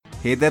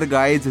Hey there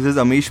guys, this is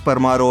Amish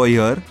Parmar over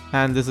here.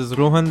 And this is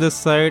Rohan this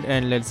side,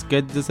 and let's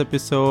get this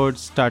episode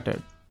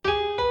started.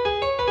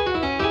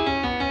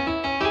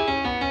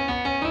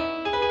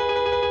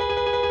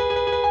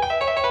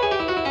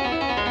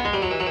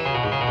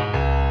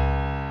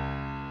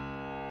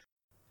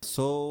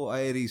 So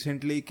I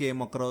recently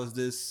came across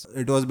this.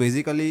 It was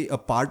basically a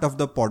part of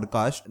the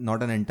podcast,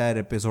 not an entire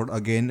episode.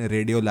 Again,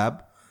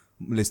 Radiolab.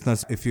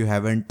 Listeners, if you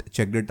haven't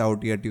checked it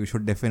out yet, you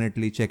should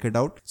definitely check it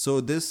out.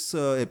 So this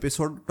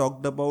episode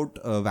talked about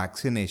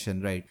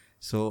vaccination, right?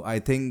 So I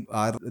think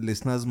our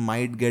listeners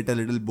might get a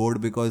little bored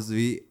because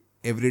we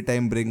every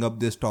time bring up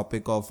this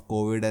topic of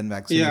COVID and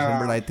vaccination,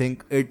 but I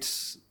think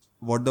it's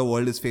what the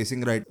world is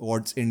facing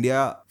what's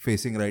India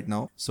facing right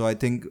now. So I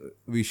think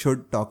we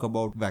should talk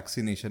about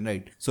vaccination,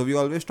 right? So we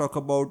always talk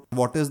about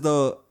what is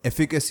the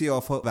efficacy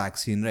of a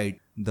vaccine, right?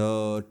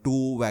 The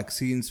two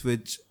vaccines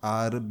which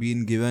are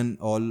being given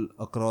all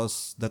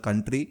across the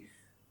country.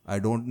 I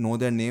don't know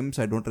their names,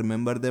 I don't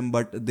remember them,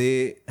 but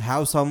they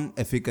have some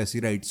efficacy,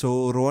 right?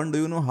 So Rohan, do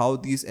you know how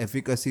these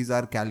efficacies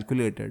are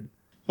calculated?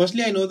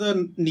 Firstly, I know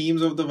the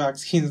names of the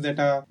vaccines that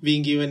are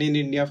being given in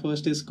India.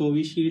 First is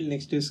Covishield,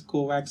 next is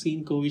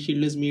Covaxin.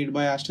 Covishield is made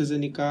by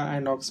AstraZeneca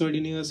and Oxford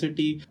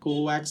University.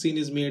 Covaxin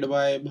is made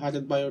by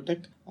Bharat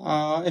Biotech.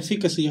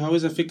 Efficacy, how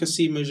is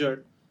efficacy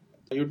measured?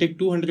 You take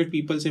 200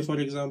 people, say for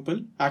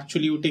example.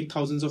 Actually, you take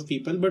thousands of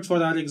people, but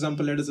for our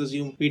example, let us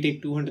assume we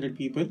take 200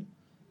 people.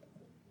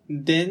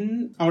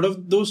 Then out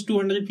of those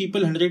 200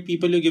 people, 100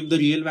 people you give the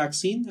real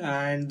vaccine,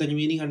 and the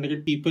remaining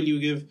 100 people you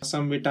give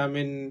some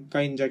vitamin ka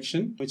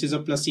injection, which is a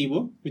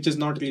placebo, which is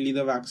not really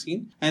the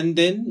vaccine. And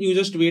then you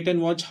just wait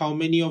and watch how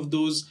many of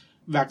those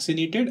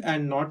vaccinated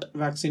and not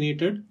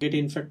vaccinated get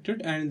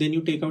infected, and then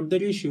you take out the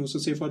ratio. So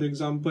say for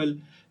example,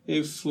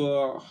 if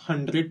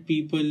 100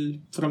 people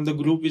from the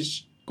group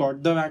which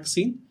got the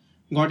vaccine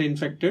got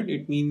infected,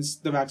 it means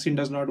the vaccine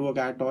does not work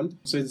at all.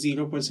 So it's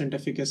 0%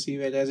 efficacy.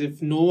 Whereas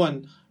if no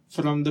one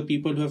from the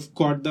people who have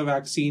got the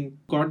vaccine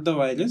got the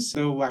virus,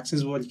 the vaccine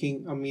is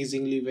working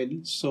amazingly well.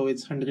 So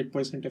it's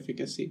 100%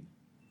 efficacy.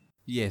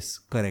 Yes,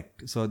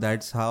 correct. So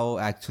that's how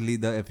actually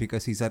the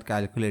efficacies are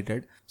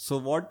calculated. So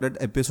what that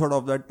episode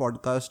of that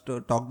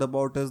podcast talked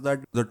about is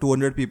that the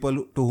 200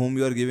 people to whom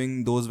you are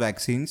giving those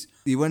vaccines,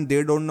 even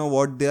they don't know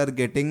what they are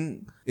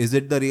getting. Is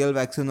it the real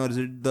vaccine or is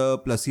it the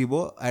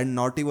placebo? And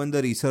not even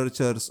the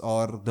researchers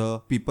or the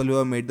people who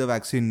have made the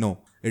vaccine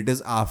know. It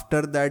is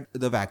after that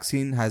the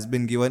vaccine has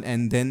been given,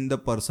 and then the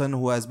person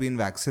who has been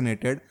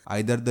vaccinated,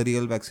 either the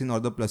real vaccine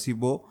or the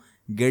placebo,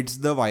 gets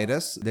the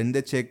virus. Then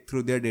they check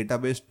through their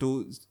database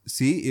to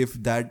see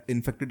if that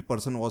infected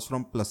person was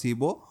from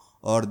placebo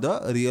or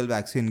the real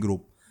vaccine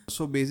group.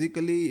 So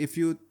basically, if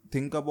you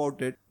think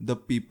about it, the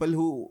people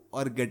who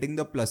are getting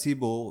the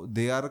placebo,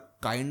 they are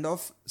kind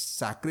of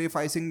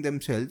sacrificing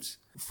themselves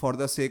for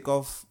the sake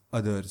of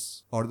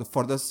others, or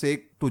for the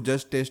sake to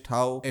just test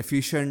how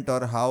efficient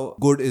or how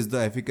good is the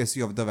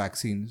efficacy of the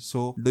vaccine.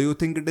 So do you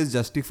think it is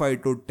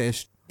justified to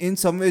test? In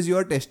some ways you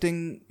are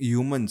testing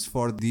humans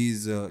for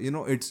these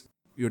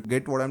you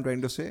get what I'm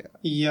trying to say?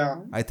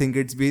 Yeah. I think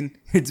it's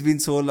been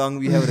so long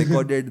we have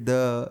recorded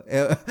the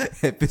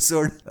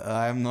episode.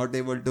 I am not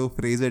able to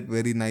phrase it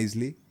very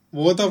nicely.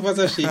 Both of us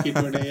are shaky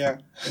today, yeah.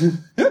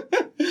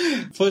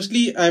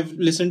 Firstly, I've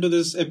listened to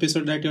this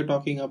episode that you're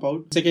talking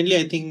about. Secondly,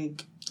 I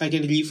think I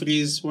can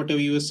rephrase whatever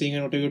you were saying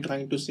and whatever you're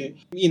trying to say.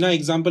 In our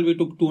example, we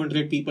took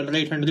 200 people,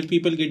 right? 100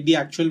 people get the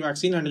actual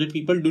vaccine, 100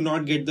 people do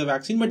not get the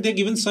vaccine, but they're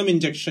given some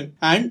injection.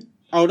 And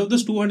out of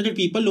those 200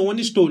 people, no one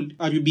is told,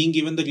 are you being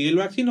given the real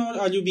vaccine or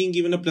are you being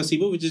given a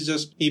placebo, which is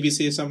just maybe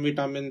say some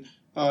vitamin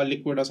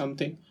liquid or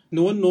something.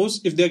 No one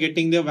knows if they're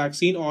getting their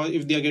vaccine or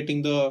if they're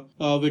getting the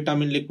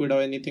vitamin liquid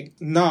or anything.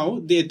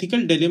 Now, the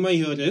ethical dilemma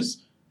here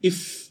is,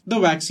 if the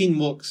vaccine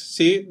works,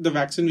 say the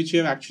vaccine which you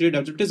have actually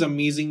developed is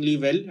amazingly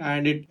well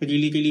and it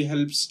really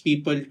helps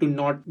people to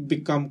not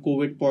become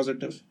COVID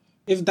positive.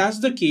 If that's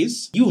the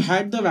case, you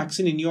had the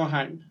vaccine in your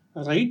hand,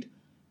 right?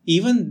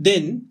 Even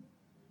then,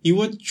 you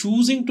were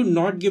choosing to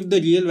not give the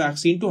real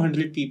vaccine to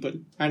 100 people.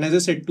 And as I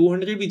said,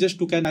 200 we just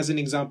took as an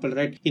example,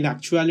 right? In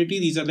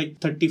actuality, these are like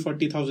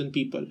 30,000-40,000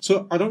 people.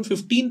 So around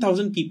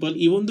 15,000 people,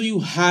 even though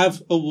you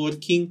have a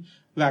working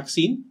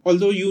vaccine,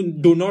 although you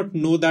do not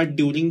know that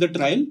during the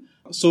trial,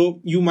 so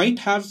you might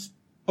have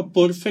a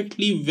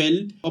perfectly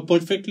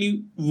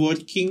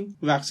working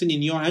vaccine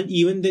in your hand.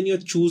 Even then you're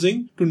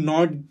choosing to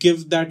not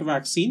give that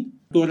vaccine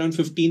to around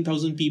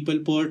 15,000 people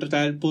per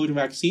trial, per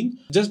vaccine,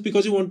 just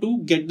because you want to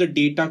get the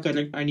data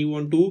correct and you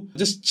want to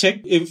just check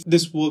if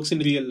this works in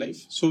real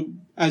life. So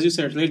as you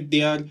said, right,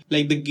 they are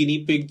like the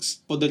guinea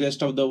pigs for the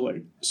rest of the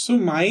world. So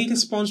my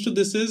response to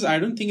this is, I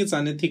don't think it's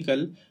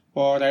unethical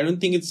or I don't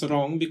think it's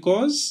wrong,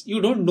 because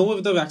you don't know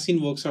if the vaccine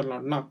works or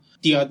not. Now,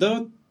 the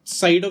other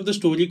side of the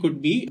story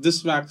could be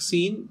this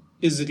vaccine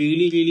is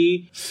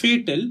really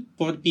fatal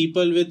for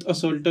people with a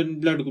certain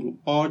blood group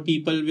or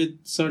people with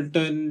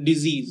certain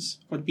disease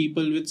or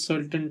people with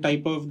certain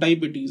type of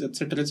diabetes,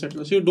 etc.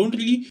 So you don't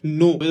really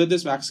know whether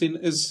this vaccine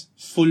is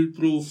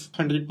foolproof,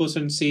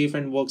 100% safe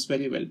and works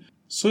very well.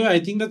 So yeah, I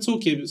think that's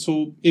okay.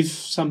 So if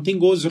something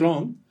goes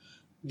wrong,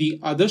 the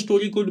other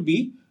story could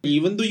be,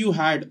 even though you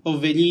had a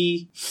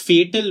very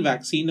fatal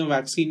vaccine, a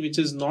vaccine which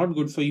is not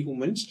good for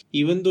humans,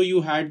 even though you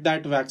had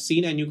that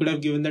vaccine and you could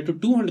have given that to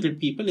 200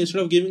 people,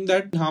 instead of giving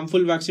that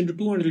harmful vaccine to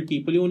 200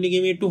 people, you only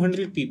gave it to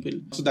 100 people.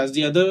 So that's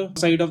the other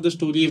side of the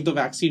story if the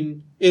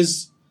vaccine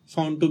is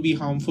found to be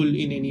harmful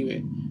in any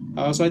way.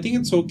 So I think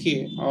it's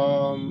okay.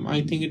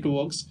 I think it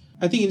works.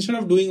 I think instead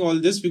of doing all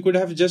this, we could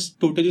have just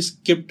totally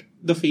skipped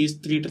the phase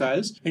 3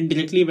 trials and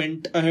directly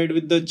went ahead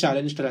with the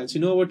challenge trials.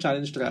 You know about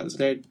challenge trials,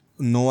 right?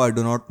 No, I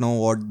do not know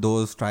what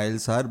those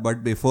trials are.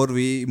 But before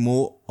we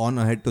move on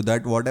ahead to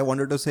that, what I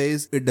wanted to say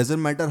is it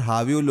doesn't matter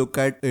how you look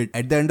at it.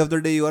 At the end of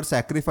the day, you are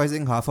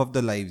sacrificing half of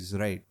the lives,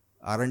 right?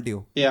 Aren't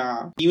you?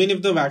 Yeah. Even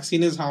if the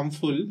vaccine is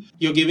harmful,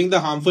 you're giving the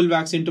harmful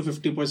vaccine to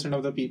 50%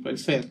 of the people.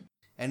 Fair.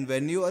 And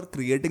when you are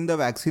creating the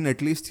vaccine, at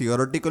least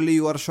theoretically,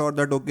 you are sure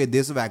that, okay,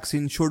 this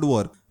vaccine should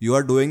work. You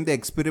are doing the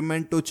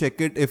experiment to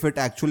check it if it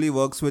actually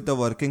works with a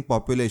working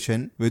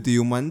population, with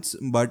humans.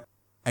 But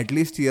at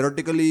least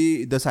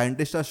theoretically, the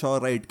scientists are sure,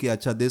 right, ki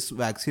acha, this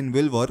vaccine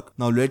will work.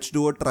 Now let's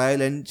do a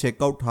trial and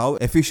check out how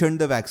efficient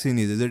the vaccine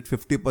is. Is it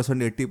 50%,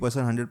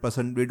 80%,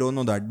 100%? We don't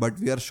know that. But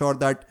we are sure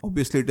that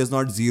obviously it is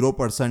not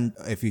 0%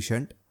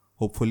 efficient.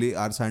 Hopefully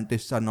our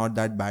scientists are not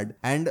that bad.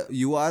 And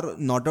you are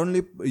not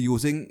only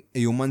using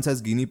humans as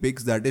guinea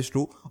pigs, that is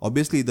true.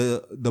 Obviously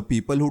the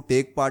people who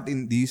take part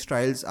in these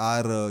trials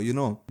are,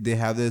 they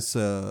have this,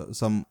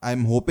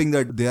 I'm hoping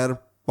that they are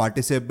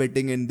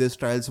participating in these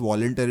trials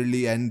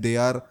voluntarily and they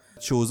are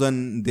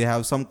chosen, they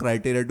have some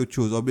criteria to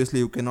choose. Obviously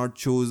you cannot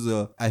choose,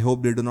 I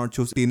hope they do not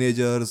choose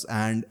teenagers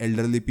and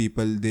elderly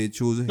people. They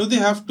choose... No, they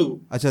have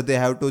to. Acha, they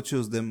have to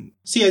choose them.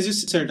 See, as you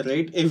said,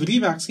 right, every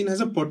vaccine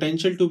has a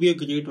potential to be a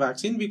great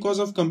vaccine because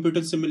of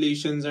computer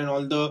simulations and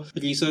all the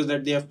research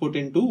that they have put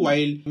into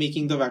while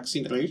making the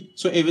vaccine, right?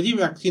 So every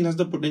vaccine has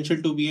the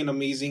potential to be an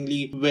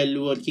amazingly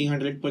well-working,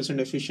 100%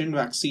 efficient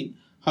vaccine.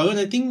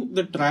 However, I think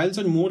the trials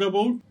are more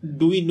about,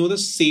 do we know the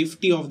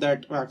safety of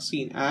that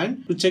vaccine?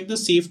 And to check the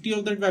safety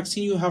of that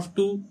vaccine, you have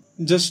to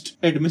just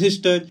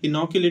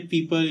inoculate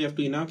people. You have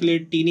to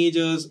inoculate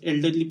teenagers,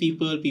 elderly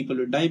people, people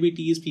with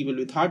diabetes, people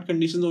with heart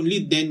conditions. Only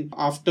then,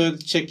 after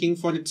checking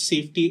for its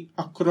safety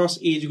across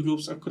age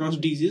groups, across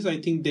diseases,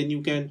 I think then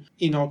you can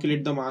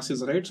inoculate the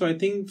masses, right? So I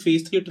think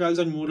phase 3 trials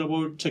are more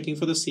about checking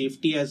for the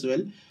safety as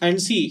well.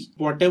 And see,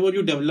 whatever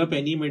you develop,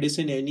 any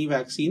medicine, any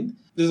vaccine,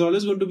 there's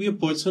always going to be a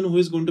person who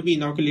is going to be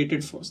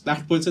inoculated first.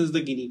 That person is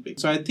the guinea pig.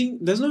 So I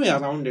think there's no way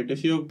around it.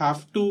 If you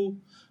have to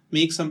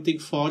make something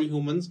for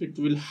humans, it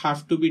will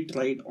have to be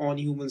tried on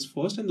humans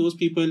first, and those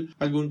people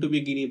are going to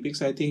be guinea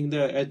pigs. I think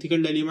the ethical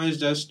dilemma is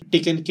just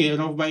taken care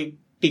of by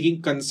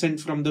taking consent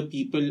from the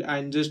people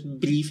and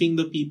just briefing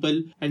the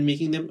people and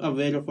making them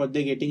aware of what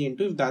they're getting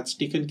into. If that's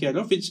taken care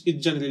of, which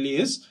it generally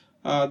is,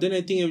 then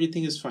I think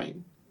everything is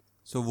fine.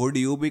 So would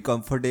you be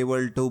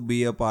comfortable to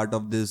be a part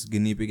of this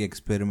guinea pig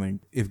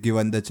experiment if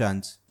given the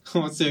chance?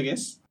 What's your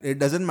guess? It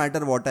doesn't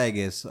matter what I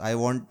guess. I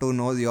want to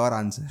know your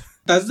answer.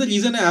 That's the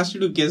reason I asked you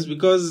to guess,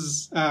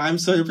 because I'm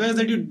surprised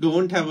that you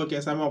don't have a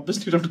guess. I'm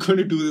obviously not going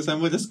to do this.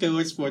 I'm a risk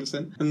averse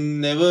person.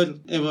 And never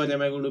ever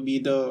am I going to be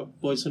the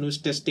person who's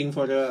testing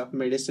for a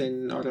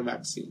medicine or a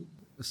vaccine.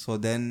 So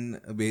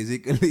then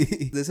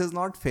basically this is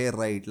not fair,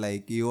 right?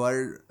 Like you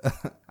are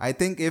I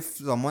think if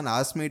someone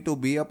asked me to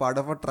be a part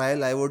of a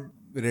trial, I would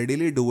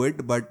readily do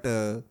it, but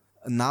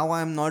now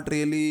I'm not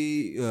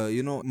really,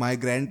 my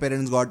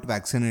grandparents got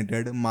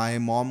vaccinated, my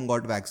mom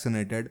got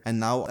vaccinated,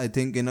 and now I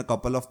think in a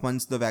couple of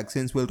months the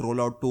vaccines will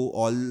roll out to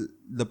all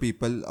the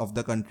people of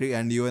the country,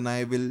 and you and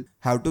I will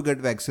have to get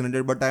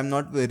vaccinated. But I'm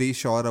not very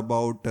sure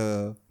about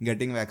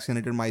getting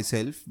vaccinated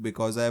myself,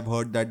 because I've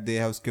heard that they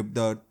have skipped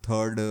the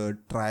third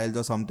trials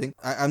or something.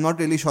 I'm not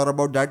really sure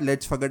about that.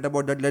 Let's forget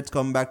about that. Let's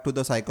come back to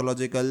the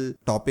psychological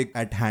topic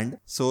at hand.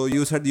 So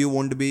you said you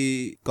won't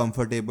be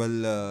comfortable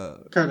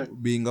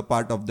being a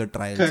part of the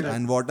trials. Correct.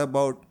 And what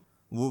about,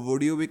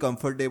 would you be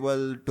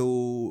comfortable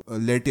to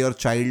let your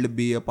child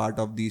be a part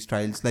of these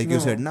trials? Like No. you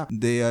said, na,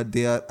 they are,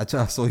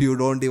 acha, so you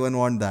don't even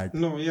want that.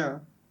 No, yeah,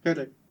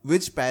 correct.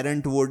 Which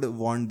parent would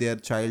want their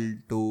child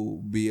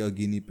to be a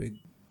guinea pig?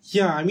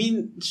 Yeah, I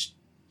mean,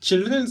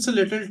 children, it's a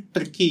little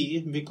tricky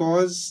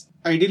because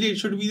ideally it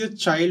should be the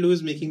child who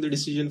is making the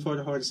decision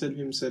for herself,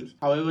 himself.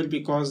 However,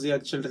 because they are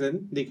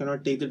children, they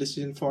cannot take the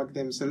decision for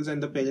themselves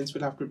and the parents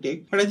will have to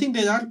take. But I think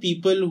there are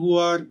people who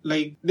are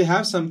like, they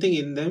have something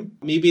in them.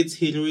 Maybe it's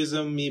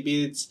heroism,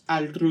 maybe it's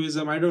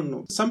altruism, I don't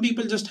know. Some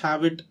people just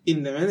have it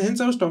in them. And hence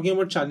I was talking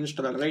about challenge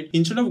trial, right?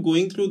 Instead of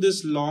going through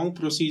this long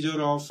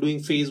procedure of doing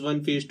phase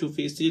 1, phase 2,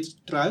 phase 3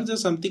 trials,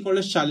 there's something called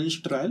a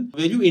challenge trial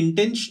where you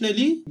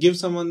intentionally give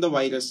someone the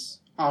virus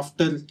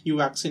after you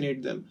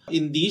vaccinate them.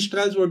 In these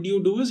trials, what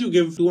you do is you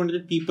give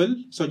 100 people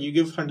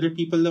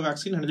the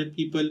vaccine, 100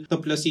 people the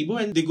placebo,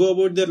 and they go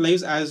about their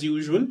lives as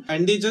usual,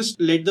 and they just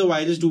let the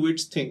virus do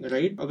its thing,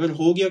 right? Agar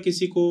ho gaya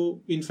kisi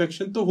ko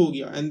infection, to ho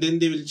gaya, and then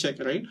they will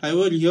check, right?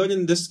 However, here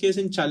in this case,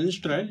 in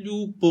challenge trial,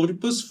 you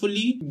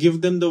purposefully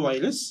give them the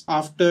virus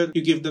after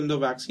you give them the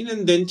vaccine,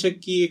 and then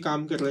check ki ye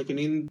kaam kar raha hai ki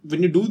nahi.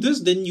 When you do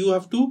this, then you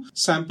have to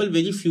sample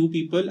very few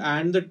people,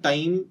 and the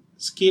time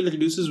scale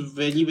reduces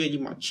very, very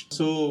much.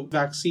 So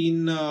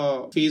vaccine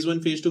phase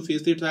 1, phase 2,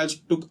 phase 3 trials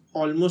took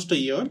almost a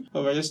year,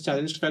 whereas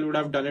challenge trial would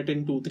have done it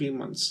in 2-3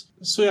 months.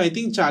 So I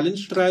think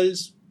challenge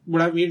trials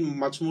would have made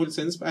much more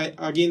sense.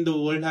 Again, the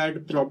world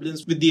had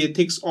problems with the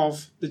ethics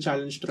of the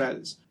challenge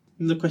trials.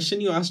 And the question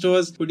you asked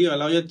was, would you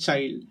allow your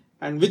child?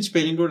 And which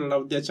parent would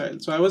allow their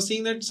child? So I was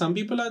saying that some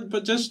people are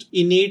just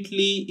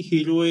innately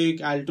heroic,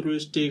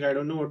 altruistic, I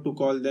don't know what to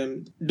call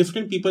them.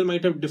 Different people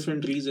might have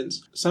different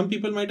reasons. Some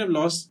people might have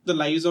lost the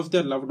lives of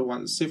their loved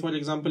ones. Say, for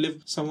example, if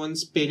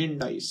someone's parent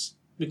dies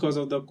because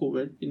of the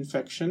COVID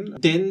infection,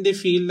 then they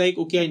feel like,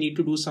 okay, I need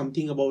to do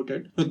something about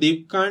it. But they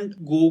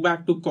can't go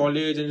back to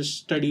college and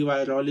study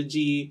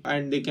virology,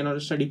 and they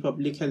cannot study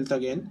public health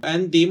again.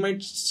 And they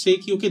might say,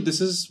 okay,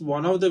 this is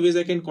one of the ways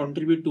I can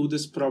contribute to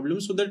this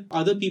problem so that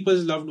other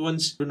people's loved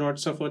ones do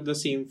not suffer the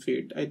same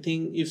fate. I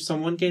think if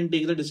someone can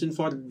take the decision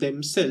for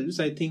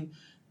themselves, I think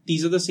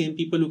these are the same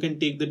people who can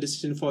take the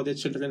decision for their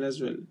children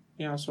as well.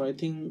 Yeah, so I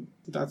think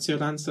that's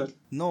your answer.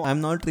 No, I'm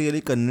not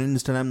really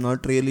convinced, and I'm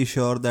not really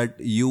sure that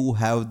you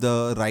have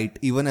the right,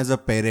 even as a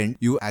parent,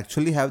 you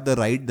actually have the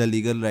right, the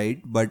legal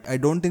right, but I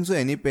don't think so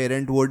any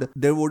parent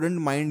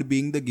wouldn't mind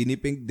being the guinea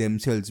pig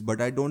themselves,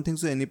 but I don't think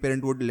so any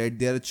parent would let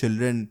their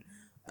children,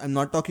 I'm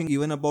not talking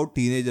even about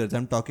teenagers,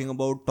 I'm talking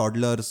about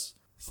toddlers,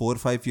 4 or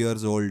 5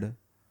 years old.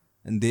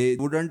 And they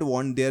wouldn't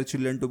want their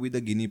children to be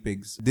the guinea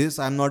pigs. This,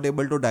 I'm not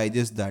able to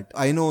digest that.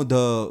 I know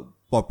the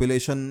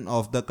population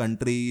of the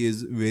country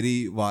is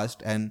very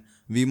vast, and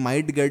we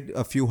might get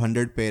a few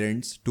hundred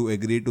parents to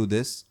agree to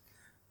this.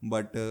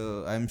 But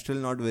I'm still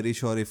not very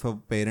sure if a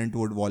parent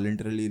would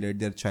voluntarily let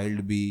their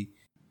child be.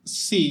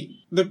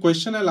 See, the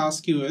question I'll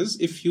ask you is,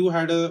 if you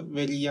had a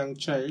very young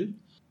child,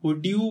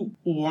 would you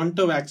want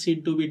a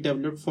vaccine to be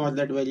developed for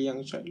that very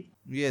young child?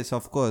 Yes,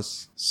 of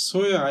course.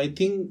 So yeah, I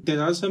think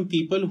there are some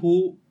people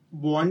who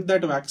want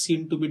that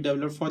vaccine to be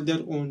developed for their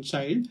own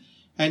child,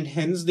 and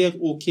hence they are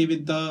okay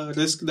with the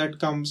risk that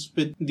comes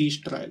with these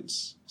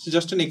trials. So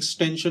just an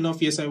extension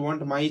of, yes, I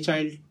want my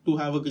child to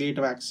have a great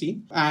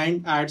vaccine,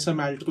 and add some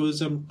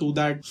altruism to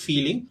that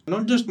feeling.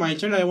 Not just my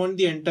child, I want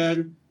the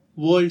entire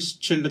world's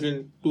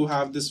children to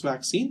have this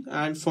vaccine,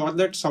 and for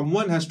that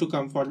someone has to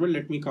come forward.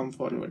 Let me come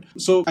forward.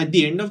 So at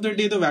the end of the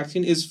day, the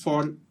vaccine is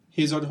for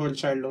his or her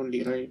child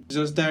only, right?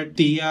 Just that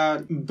they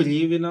are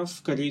brave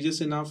enough, courageous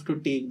enough to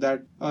take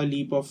that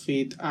leap of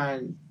faith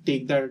and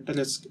take that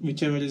risk,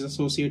 whichever is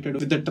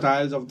associated with the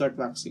trials of that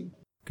vaccine.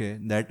 Okay,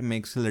 that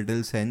makes a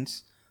little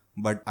sense,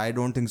 but I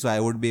don't think so I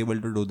would be able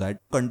to do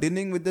that.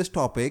 Continuing with this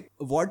topic,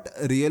 what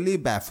really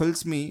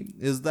baffles me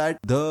is that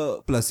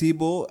the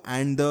placebo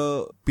and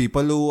the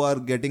people who are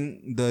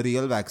getting the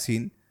real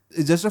vaccine,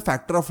 it's just a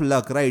factor of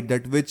luck, right?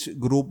 That which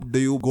group do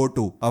you go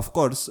to? Of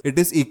course, it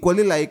is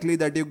equally likely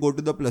that you go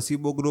to the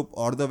placebo group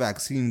or the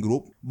vaccine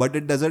group, but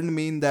it doesn't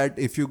mean that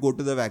if you go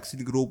to the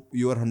vaccine group,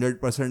 you are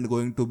 100%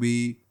 going to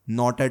be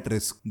not at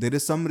risk. There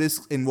is some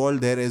risks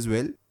involved there as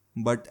well,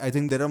 but I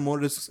think there are more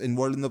risks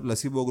involved in the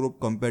placebo group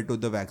compared to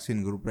the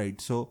vaccine group,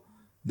 right? So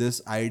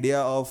this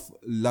idea of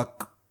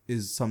luck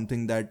is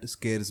something that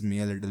scares me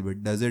a little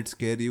bit. Does it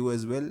scare you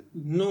as well?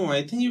 No,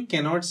 I think you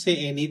cannot say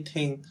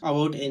anything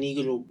about any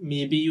group.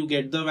 Maybe you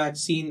get the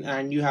vaccine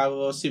and you have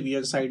a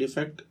severe side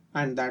effect,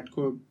 and that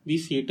could be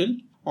fatal.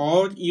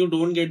 Or you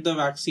don't get the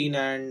vaccine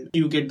and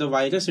you get the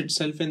virus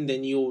itself and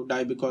then you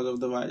die because of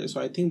the virus.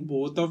 So I think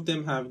both of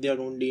them have their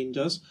own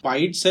dangers. By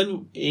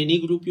itself,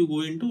 any group you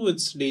go into,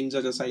 it's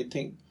dangerous, I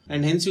think.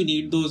 And hence you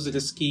need those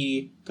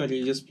risky,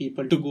 courageous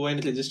people to go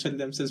and register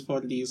themselves for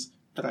these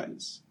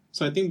trials.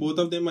 So I think both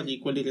of them are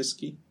equally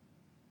risky.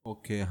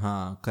 Okay,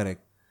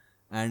 correct.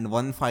 And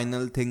one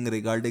final thing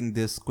regarding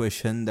this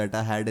question that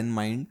I had in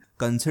mind,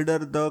 consider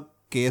the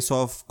case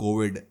of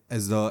COVID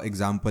as the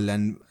example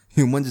and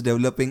humans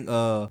developing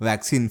a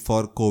vaccine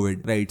for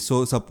COVID, right?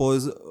 So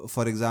suppose,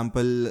 for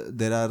example,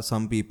 there are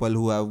some people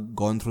who have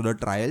gone through the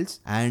trials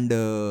and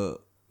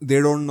they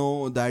don't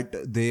know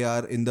that they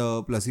are in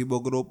the placebo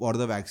group or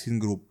the vaccine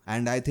group.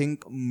 And I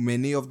think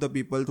many of the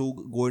people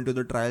who go into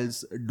the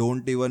trials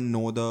don't even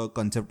know the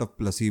concept of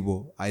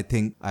placebo. I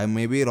think I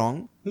may be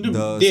wrong.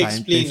 They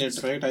explain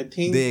it, right? I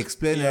think they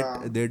explain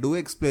it. They do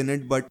explain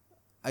it, but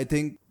I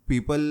think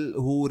people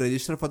who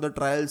register for the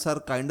trials are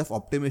kind of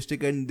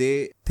optimistic and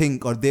they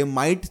think, or they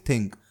might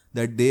think,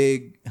 that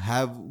they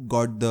have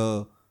got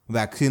the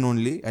vaccine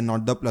only and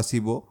not the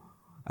placebo.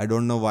 I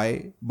don't know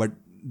why, but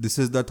this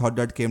is the thought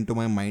that came to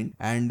my mind.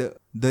 And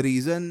the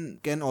reason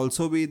can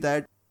also be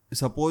that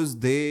suppose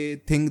they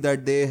think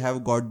that they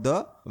have got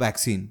the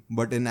vaccine,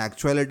 but in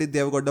actuality they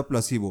have got the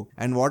placebo.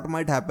 And what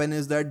might happen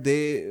is that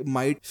they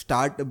might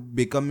start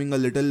becoming a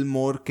little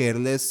more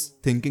careless,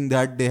 thinking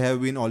that they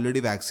have been already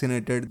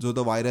vaccinated, so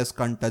the virus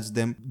can't touch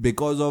them.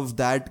 Because of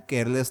that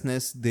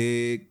carelessness,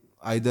 they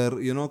either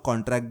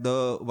contract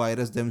the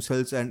virus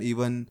themselves and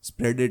even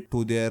spread it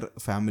to their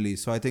family.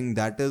 So I think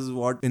that is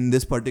what in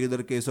this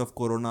particular case of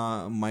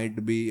corona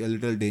might be a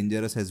little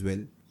dangerous as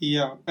well.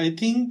 Yeah, I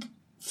think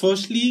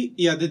firstly,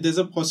 there's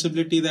a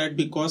possibility that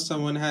because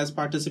someone has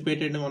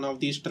participated in one of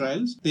these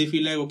trials, they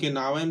feel like, okay,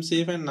 now I'm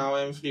safe and now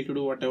I'm free to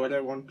do whatever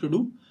I want to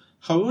do.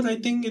 However, I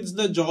think it's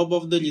the job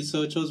of the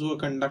researchers who are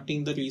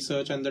conducting the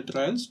research and the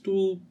trials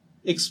to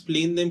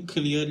explain them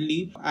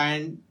clearly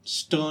and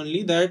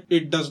sternly that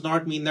it does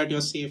not mean that you're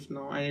safe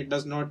now, and it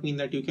does not mean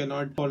that you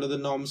cannot follow the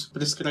norms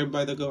prescribed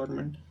by the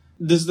government.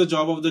 This is the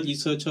job of the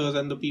researchers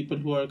and the people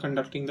who are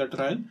conducting the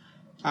trial.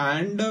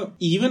 And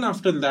even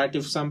after that,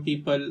 if some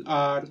people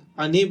are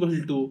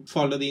unable to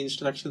follow the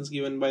instructions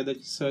given by the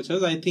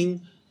researchers, I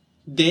think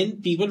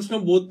then people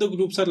from both the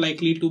groups are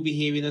likely to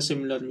behave in a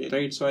similar way,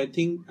 right? So I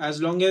think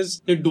as long as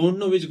they don't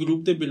know which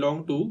group they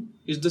belong to,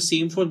 it's the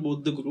same for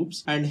both the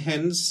groups, and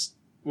hence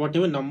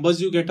whatever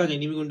numbers you get are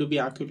anyway going to be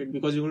accurate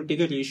because you're going to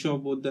take a ratio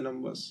of both the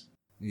numbers.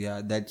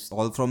 Yeah, that's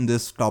all from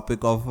this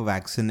topic of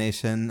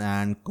vaccination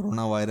and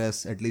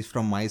coronavirus, at least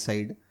from my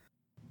side.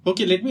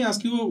 Okay, let me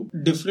ask you a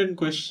different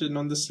question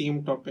on the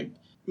same topic.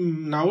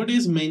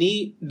 Nowadays,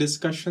 many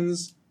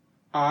discussions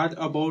are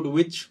about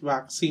which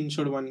vaccine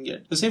should one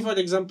get. So say, for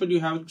example, you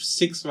have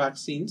 6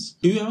 vaccines.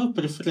 Do you have a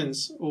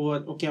preference over,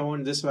 okay, I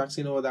want this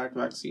vaccine over that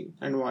vaccine,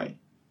 and why?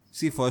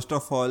 See, first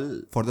of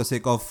all, for the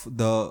sake of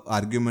the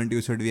argument,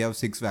 you said we have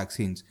 6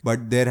 vaccines,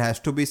 but there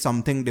has to be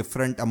something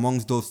different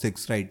amongst those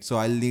 6, right? So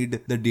I'll need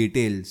the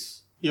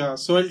details. Yeah,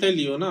 so I'll tell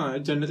you,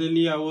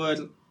 generally our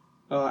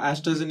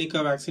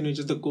AstraZeneca vaccine, which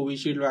is the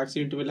Covishield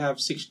vaccine, it will have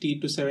 60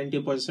 to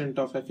 70%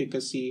 of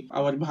efficacy.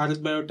 Our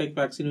Bharat Biotech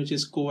vaccine, which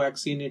is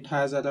Covaxin, it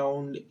has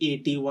around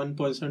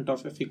 81%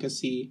 of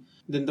efficacy.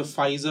 Then the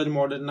Pfizer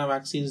Moderna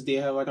vaccines, they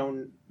have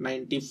around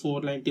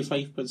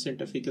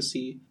 94-95%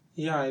 efficacy.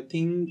 Yeah, I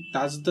think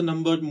that's the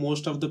number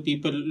most of the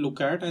people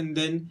look at. And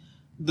then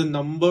the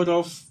number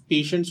of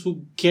patients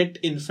who get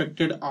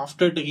infected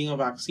after taking a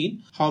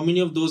vaccine, how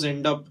many of those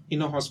end up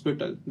in a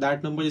hospital?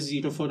 That number is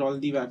 0 for all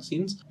the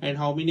vaccines. And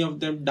how many of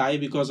them die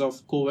because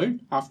of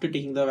COVID after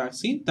taking the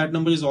vaccine? That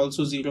number is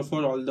also 0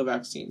 for all the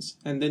vaccines.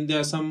 And then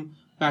there are some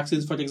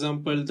vaccines, for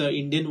example, the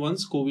Indian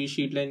ones,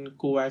 Covishield and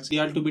Covax, they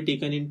are to be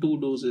taken in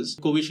 2 doses.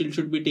 Covishield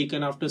should be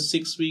taken after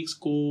 6 weeks.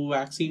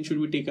 Covaxin should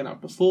be taken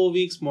after 4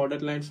 weeks.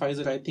 Moderna and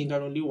Pfizer, I think,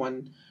 are only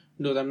 1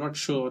 dose. I'm not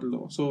sure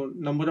though. So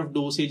number of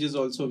dosages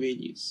also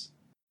varies.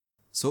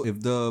 So if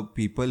the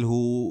people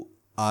who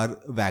are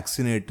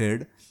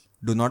vaccinated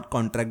do not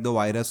contract the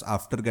virus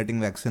after getting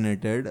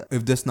vaccinated,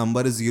 if this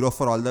number is 0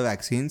 for all the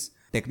vaccines,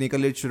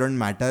 technically it shouldn't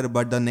matter,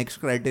 but the next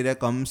criteria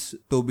comes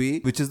to be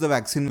which is the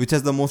vaccine which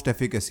has the most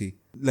efficacy,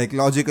 like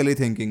logically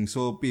thinking.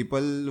 So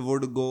people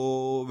would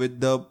go with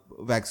the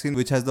vaccine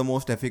which has the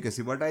most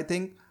efficacy. But I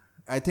think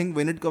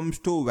when it comes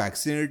to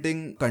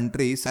vaccinating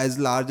countries as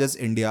large as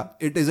India,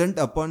 it isn't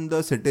upon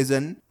the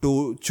citizen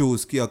to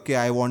choose, okay,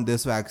 I want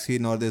this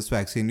vaccine or this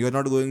vaccine. You're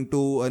not going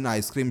to an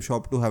ice cream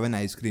shop to have an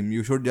ice cream.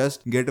 You should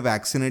just get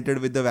vaccinated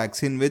with the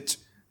vaccine which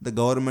the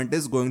government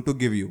is going to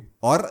give you.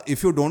 Or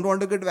if you don't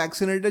want to get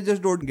vaccinated,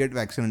 just don't get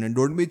vaccinated.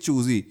 Don't be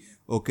choosy.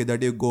 Okay,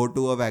 that you go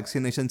to a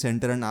vaccination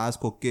center and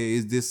ask, okay,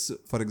 is this,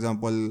 for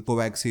example,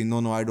 Covaxin?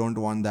 No, I don't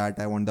want that.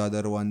 I want the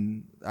other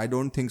one. I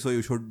don't think so.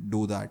 You should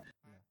do that.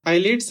 I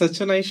laid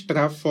such a nice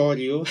trap for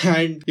you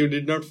and you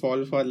did not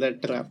fall for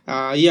that trap.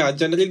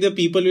 Generally the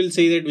people will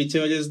say that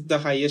whichever is the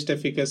highest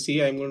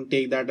efficacy, I'm going to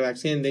take that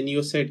vaccine. And then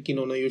you said,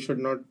 no, you should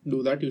not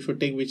do that. You should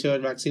take whichever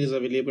vaccine is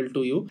available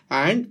to you.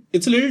 And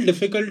it's a little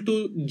difficult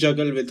to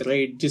juggle with,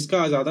 right?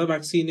 Jiska zyada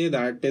vaccine hai,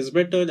 that is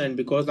better. And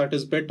because that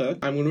is better,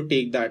 I'm going to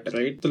take that,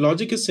 right? The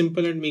logic is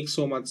simple and makes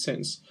so much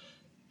sense.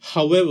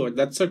 However,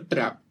 that's a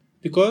trap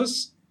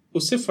because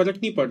usse farak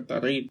nahi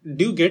padta, right?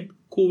 Do you get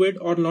COVID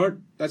or not?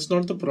 That's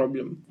not the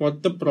problem.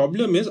 What the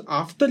problem is,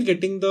 after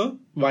getting the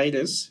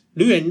virus,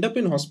 do you end up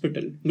in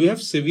hospital? Do you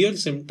have severe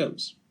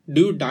symptoms?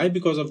 Do you die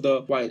because of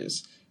the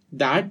virus?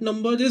 That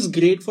number is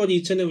great for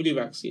each and every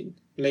vaccine.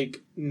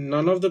 Like,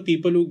 none of the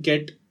people who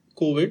get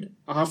COVID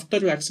after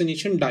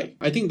vaccination die.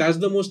 I think that's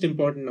the most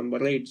important number,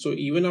 right? So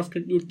even after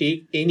you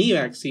take any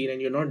vaccine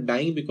and you're not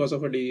dying because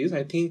of a disease,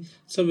 I think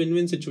it's a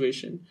win-win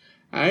situation.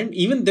 And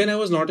even then I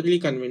was not really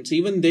convinced.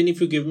 Even then,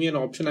 if you give me an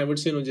option, I would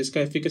say, no, jiska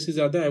efficacy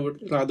zyada, I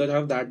would rather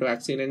have that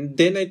vaccine. And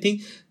then I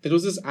think there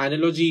was this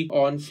analogy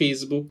on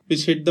Facebook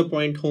which hit the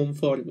point home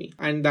for me.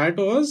 And that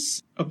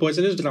was, a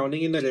person is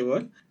drowning in a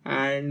river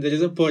and there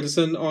is a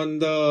person on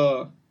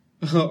the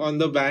on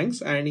the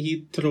banks and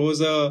he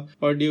throws a,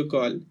 what do you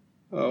call,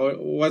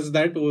 what's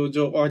that,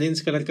 jo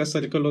orange color ka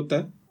circle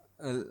hota hai?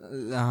 What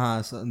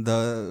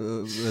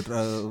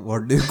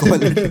do you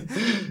call it?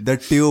 The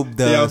tube,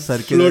 the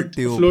circular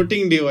tube.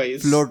 Floating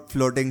device.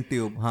 Floating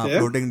tube. Yeah?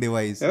 Floating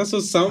device. Yeah,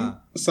 so some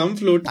some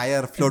float.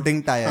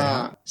 Floating tire.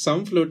 Huh?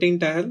 Some floating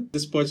tire,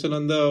 this person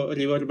on the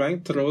river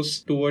bank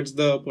throws towards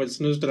the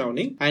person who's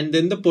drowning, and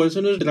then the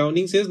person who's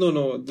drowning says,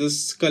 no,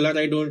 this color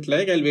I don't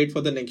like, I'll wait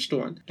for the next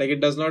one. Like,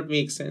 it does not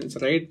make sense,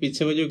 right?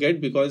 Whichever you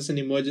get, because it's an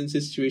emergency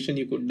situation,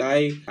 you could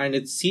die, and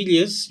it's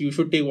serious, you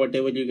should take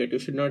whatever you get. You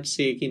should not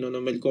say, no,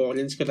 मेरे को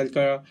orange color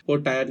का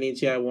वो tire नहीं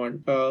चाहिए, I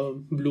want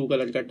blue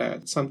color का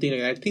tire, something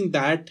like that. I think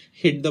that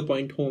hit the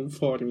point home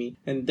for me,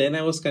 and then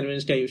I was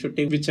convinced, you should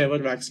take whichever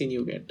vaccine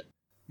you get.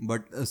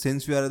 But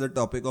since we are at the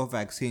topic of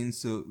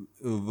vaccines,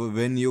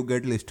 when you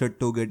get listed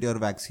to get your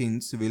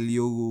vaccines, will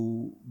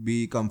you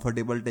be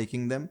comfortable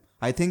taking them?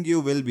 I think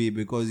you will be,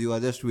 because you are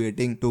just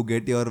waiting to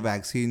get your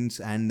vaccines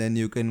and then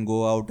you can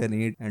go out and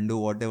eat and do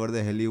whatever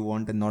the hell you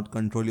want and not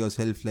control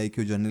yourself like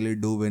you generally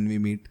do when we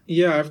meet.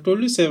 Yeah, I've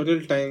told you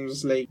several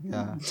times,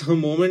 the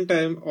moment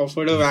I'm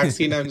offered a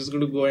vaccine, I'm just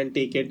going to go and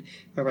take it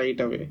right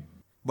away.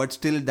 But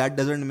still, that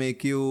doesn't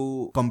make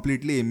you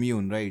completely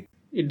immune, right?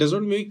 It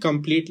doesn't make me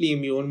completely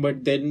immune,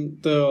 but then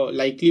the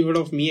likelihood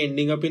of me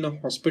ending up in a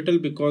hospital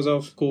because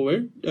of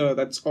COVID,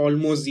 that's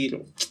almost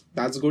zero.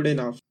 That's good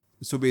enough.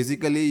 So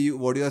basically,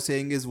 what you are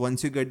saying is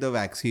once you get the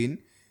vaccine,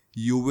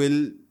 you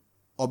will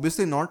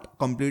obviously not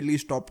completely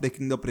stop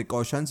taking the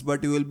precautions,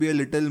 but you will be a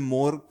little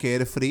more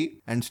carefree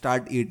and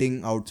start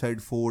eating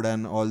outside food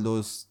and all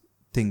those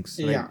things,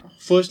 right? Yeah.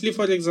 Firstly,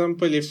 for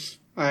example, if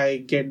I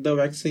get the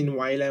vaccine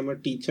while I'm a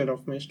teacher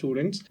of my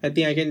students, I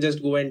think I can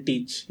just go and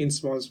teach in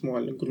small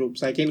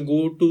groups. I can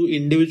go to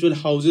individual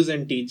houses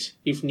and teach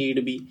if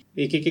need be.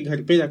 एक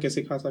घर पे जाके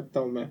सिखा सकता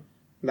हूँ मैं.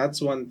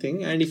 That's one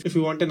thing. And if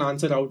you want an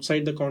answer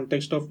outside the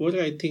context of work,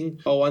 I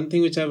think one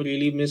thing which I've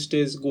really missed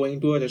is going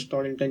to a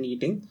restaurant and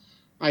eating.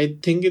 I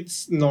think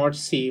it's not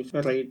safe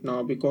right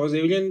now because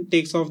everyone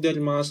takes off their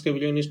mask,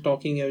 everyone is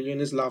talking, everyone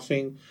is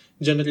laughing.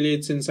 Generally,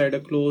 it's inside a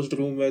closed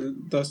room where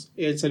the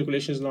air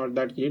circulation is not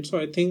that great. So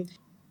I think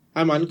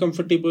I'm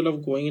uncomfortable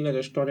of going in a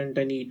restaurant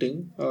and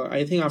eating.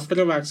 I think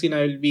after a vaccine,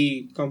 I will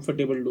be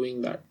comfortable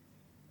doing that.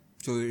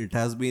 So it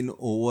has been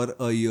over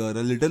a year,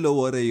 a little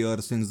over a year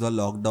since the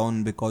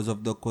lockdown because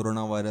of the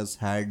coronavirus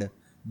had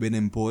been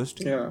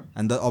imposed. Yeah.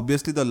 And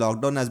obviously the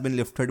lockdown has been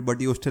lifted, but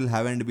you still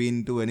haven't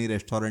been to any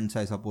restaurants,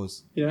 I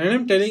suppose. Yeah, and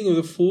I'm telling you,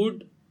 the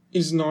food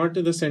is not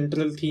the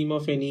central theme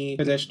of any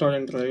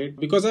restaurant, right?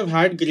 Because I've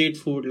had great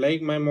food. Like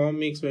my mom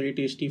makes very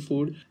tasty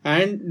food.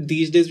 And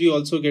these days we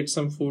also get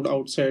some food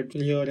outside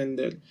here and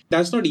there.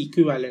 That's not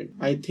equivalent.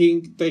 I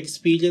think the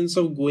experience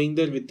of going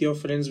there with your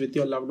friends, with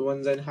your loved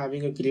ones and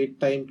having a great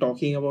time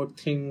talking about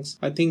things,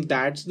 I think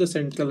that's the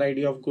central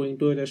idea of going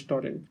to a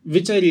restaurant,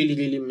 which I really,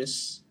 really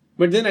miss.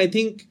 But then I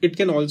think it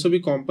can also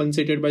be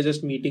compensated by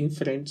just meeting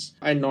friends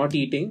and not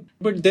eating.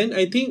 But then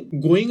I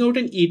think going out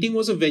and eating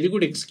was a very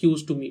good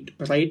excuse to meet.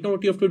 Right now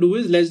what you have to do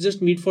is let's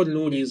just meet for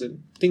no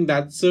reason. I think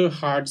that's a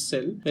hard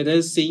sell.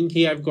 Whereas saying,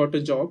 hey, I've got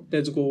a job,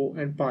 let's go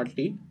and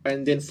party.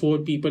 And then 4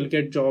 people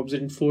get jobs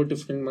in 4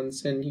 different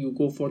months and you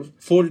go for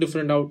 4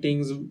 different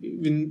outings.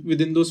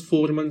 Within those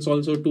 4 months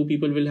also 2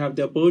 people will have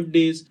their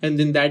birthdays. And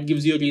then that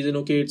gives you a reason,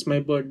 okay, it's my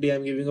birthday,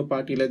 I'm giving a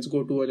party, let's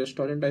go to a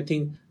restaurant. I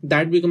think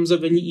that becomes a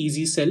very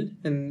easy sell.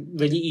 And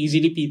very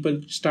easily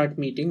people start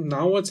meeting.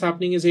 Now what's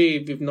happening is, hey,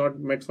 we've not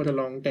met for a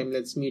long time,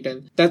 let's meet.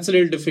 And that's a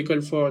little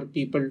difficult for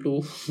people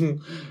to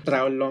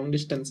travel long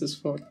distances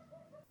for.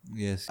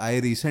 Yes. I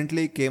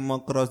recently came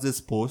across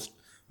this post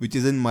which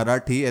is in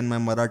Marathi and my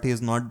Marathi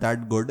is not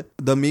that good.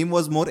 The meme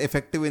was more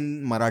effective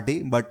in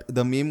Marathi, but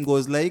the meme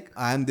goes like,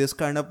 I am this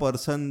kind of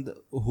person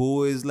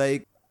who is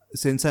like,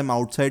 since I'm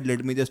outside,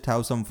 let me just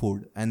have some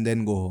food and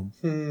then go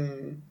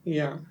home.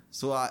 Yeah.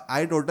 So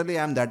I totally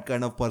am that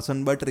kind of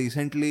person. But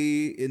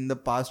recently, in the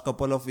past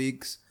couple of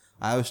weeks,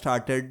 I have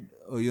started,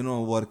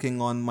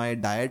 working on my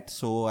diet.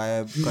 So I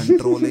am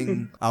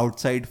controlling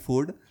outside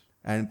food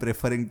and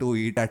preferring to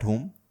eat at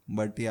home.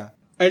 But yeah.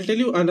 I'll tell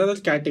you another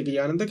category.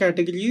 Another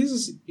category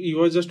is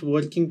you are just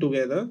working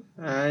together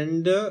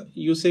and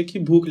you say ki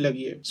bhook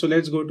lagi hai. So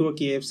let's go to a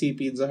KFC,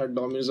 Pizza Hut,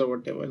 Domino's or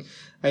whatever.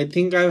 I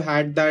think I've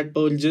had that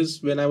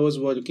urges when I was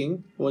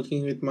working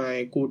with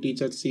my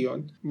co-teacher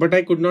Sion. But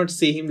I could not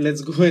say him,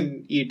 let's go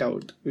and eat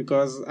out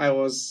because I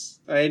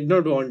did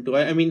not want to.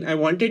 I mean, I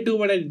wanted to,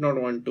 but I did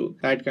not want to.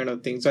 That kind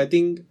of thing. So I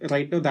think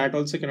right now that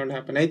also cannot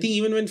happen. I think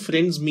even when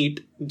friends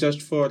meet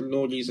just for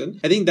no reason,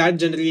 I think that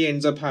generally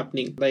ends up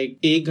happening. Like,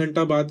 1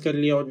 ghanta baat kar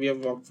liya or we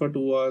have walked for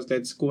 2 hours,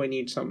 let's go and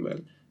eat somewhere.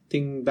 I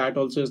think that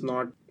also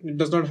it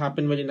does not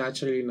happen very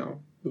naturally now.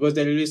 Because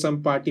there will be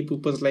some party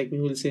poopers like me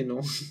who will say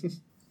no.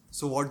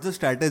 So what's the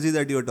strategy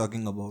that you're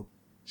talking about?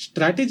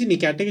 Strategy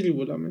nahi, category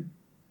bola main.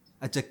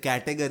 Acha,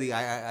 category.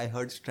 I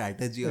heard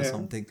strategy or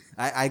something.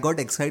 I got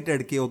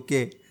excited ki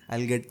okay,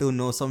 I'll get to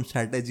know some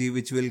strategy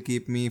which will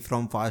keep me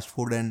from fast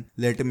food and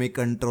let me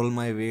control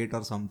my weight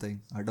or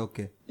something. But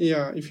okay.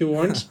 Yeah, if you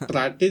want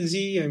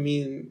strategy, I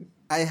mean...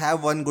 I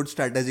have one good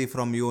strategy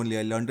from you only.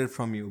 I learned it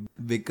from you.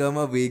 Become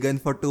a vegan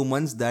for 2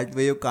 months. That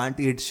way you can't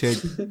eat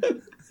shit.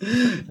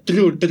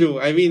 True.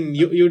 I mean,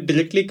 you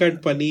directly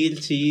cut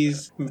paneer,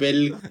 cheese,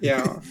 milk.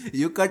 Yeah.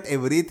 You cut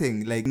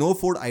everything. Like no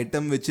food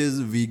item which is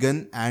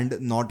vegan and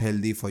not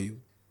healthy for you.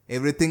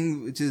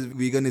 everything which is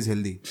vegan is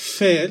healthy.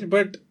 Fair,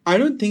 but I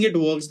don't think it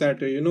works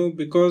that way,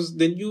 because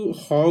then you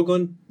hog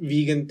on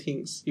vegan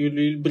things.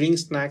 You'll bring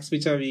snacks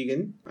which are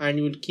vegan and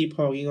you will keep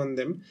hogging on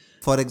them.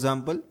 For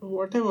example,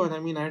 Whatever. I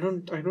mean, I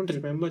don't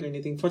remember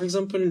anything. For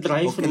example,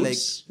 dry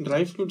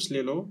fruits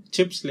le lo,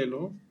 chips le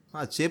lo.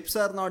 chips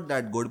are not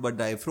that good, but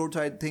dry fruits,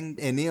 I think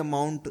any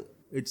amount,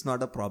 it's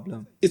not a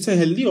problem. It's a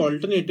healthy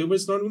alternative, but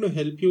it's not going to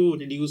help you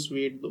reduce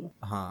weight though.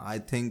 I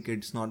think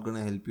it's not going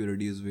to help you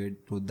reduce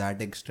weight to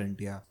that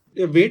extent, yeah.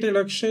 Weight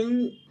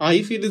reduction,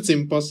 I feel it's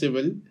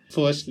impossible,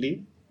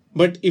 firstly.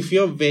 But if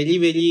you're very,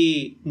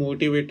 very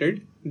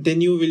motivated,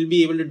 then you will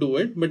be able to do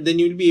it. But then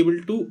you will be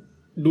able to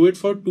do it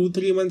for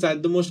 2-3 months,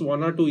 at the most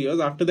 1 or 2 years.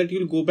 After that,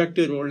 you'll go back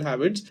to your old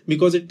habits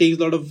because it takes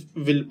a lot of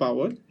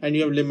willpower and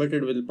you have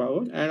limited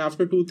willpower. And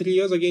after 2-3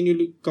 years, again,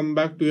 you'll come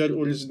back to your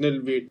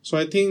original weight. So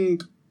I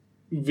think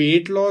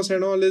weight loss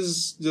and all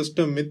is just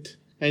a myth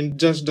and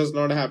just does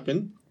not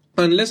happen.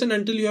 Unless and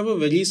until you have a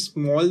very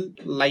small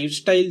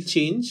lifestyle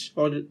change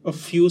or a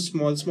few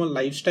small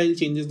lifestyle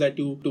changes that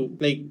you do.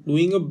 Like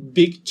doing a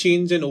big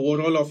change and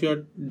overall of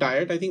your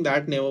diet, I think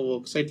that never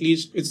works. At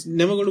least it's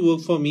never going to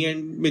work for me,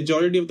 and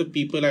majority of the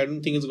people, I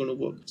don't think it's going to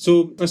work.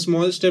 So a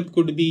small step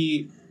could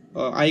be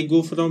I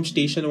go from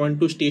station 1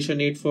 to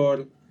station 8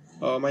 for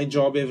my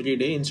job every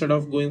day. Instead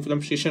of going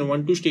from station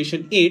 1 to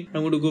station 8,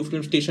 I'm going to go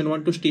from station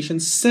 1 to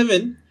station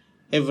 7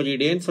 every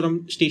day, and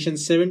from station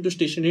 7 to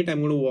station 8 I'm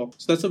going to walk.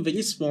 So that's a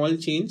very small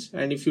change,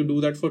 and if you do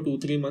that for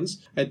 2-3 months,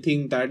 I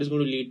think that is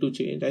going to lead to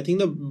change. I think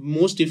the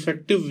most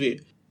effective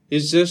way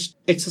is just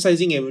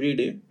exercising every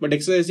day. But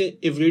exercising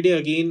every day,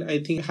 again,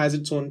 I think has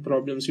its own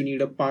problems. You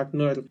need a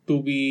partner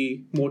to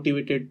be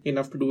motivated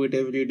enough to do it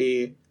every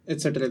day,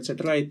 etc.,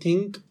 etc. I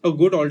think a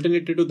good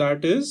alternative to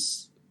that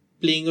is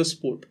playing a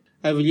sport.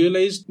 I've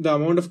realized the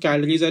amount of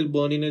calories I'll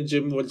burn in a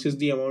gym versus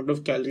the amount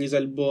of calories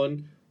I'll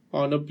burn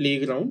on a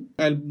playground.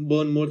 I'll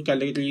burn more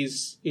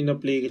calories in a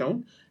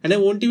playground and I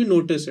won't even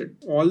notice it.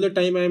 All the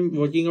time I'm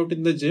working out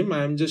in the gym,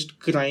 I'm just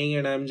crying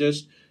and I'm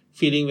just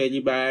feeling very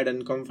bad,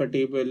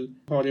 uncomfortable,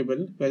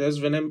 horrible. Whereas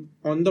when I'm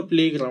on the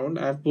playground,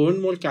 I've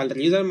burned more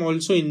calories, I'm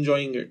also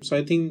enjoying it. So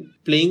I think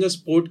playing a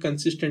sport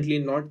consistently,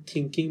 not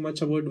thinking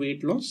much about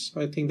weight loss,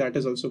 I think that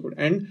is also good.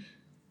 And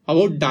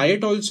about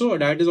diet also,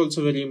 diet is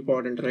also very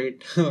important,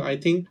 right? I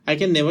think I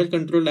can never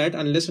control diet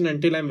unless and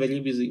until I'm very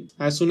busy.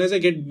 As soon as I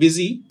get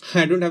busy,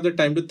 I don't have the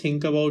time to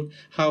think about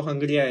how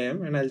hungry I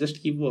am, and I'll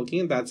just keep working,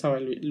 and that's how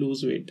I'll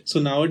lose weight.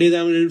 So nowadays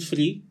I'm a little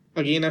free.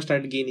 Again, I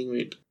started gaining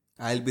weight.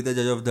 I'll be the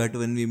judge of that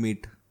when we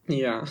meet.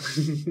 Yeah.